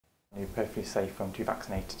You're perfectly safe to be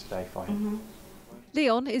vaccinated today for him.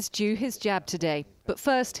 Leon is due his jab today, but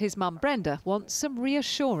first his mum Brenda wants some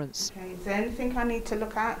reassurance. Okay, is there anything I need to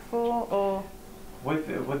look out for, or...? With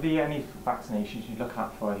any vaccinations you look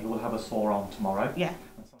out for, he will have a sore arm tomorrow. Yeah.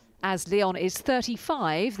 As Leon is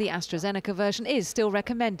 35, the Astrazeneca version is still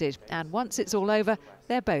recommended, and once it's all over,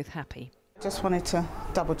 they're both happy. Just wanted to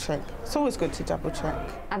double check. It's always good to double check.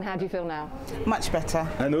 And how do you feel now? Much better.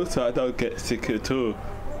 And also I don't get sick at all.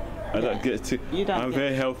 I don't get sick. I'm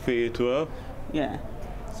very healthy as well. Yeah.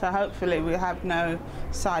 So hopefully we have no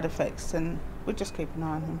side effects and we'll just keep an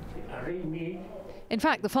eye on him. In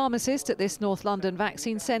fact, the pharmacist at this North London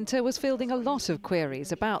vaccine centre was fielding a lot of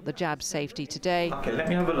queries about the jab's safety today. OK, let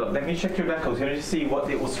me have a look. Let me check your records here and see what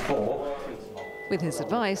it was for. With his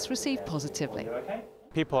advice received positively.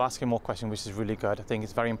 People are asking more questions, which is really good. I think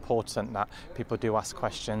it's very important that people do ask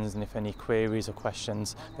questions, and if any queries or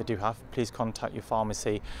questions they do have, please contact your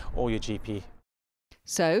pharmacy or your GP.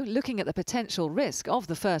 So, looking at the potential risk of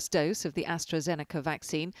the first dose of the AstraZeneca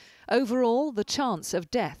vaccine, overall the chance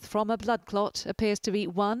of death from a blood clot appears to be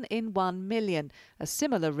 1 in 1 million, a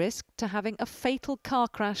similar risk to having a fatal car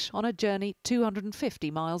crash on a journey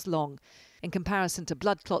 250 miles long. In comparison to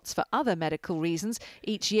blood clots for other medical reasons,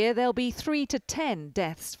 each year there'll be 3 to 10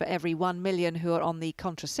 deaths for every 1 million who are on the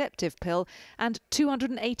contraceptive pill and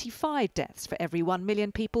 285 deaths for every 1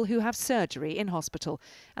 million people who have surgery in hospital.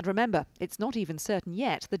 And remember, it's not even certain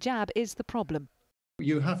yet the jab is the problem.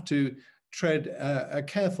 You have to tread a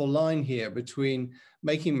careful line here between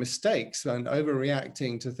making mistakes and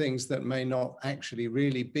overreacting to things that may not actually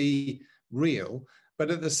really be real, but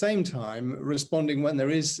at the same time responding when there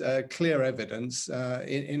is clear evidence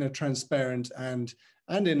in a transparent and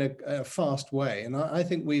in a fast way. And I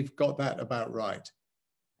think we've got that about right.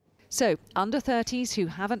 So, under 30s who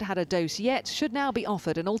haven't had a dose yet should now be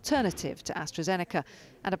offered an alternative to AstraZeneca.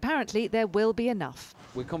 And apparently there will be enough.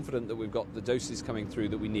 We're confident that we've got the doses coming through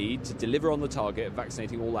that we need to deliver on the target of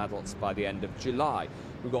vaccinating all adults by the end of July.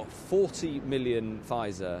 We've got 40 million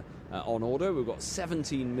Pfizer on order. We've got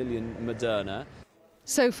 17 million Moderna.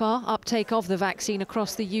 So far, uptake of the vaccine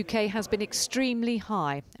across the UK has been extremely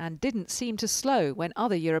high and didn't seem to slow when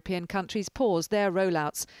other European countries paused their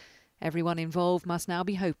rollouts. Everyone involved must now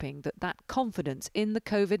be hoping that that confidence in the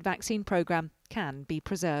COVID vaccine programme can be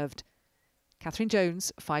preserved. Catherine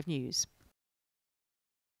Jones, 5 News.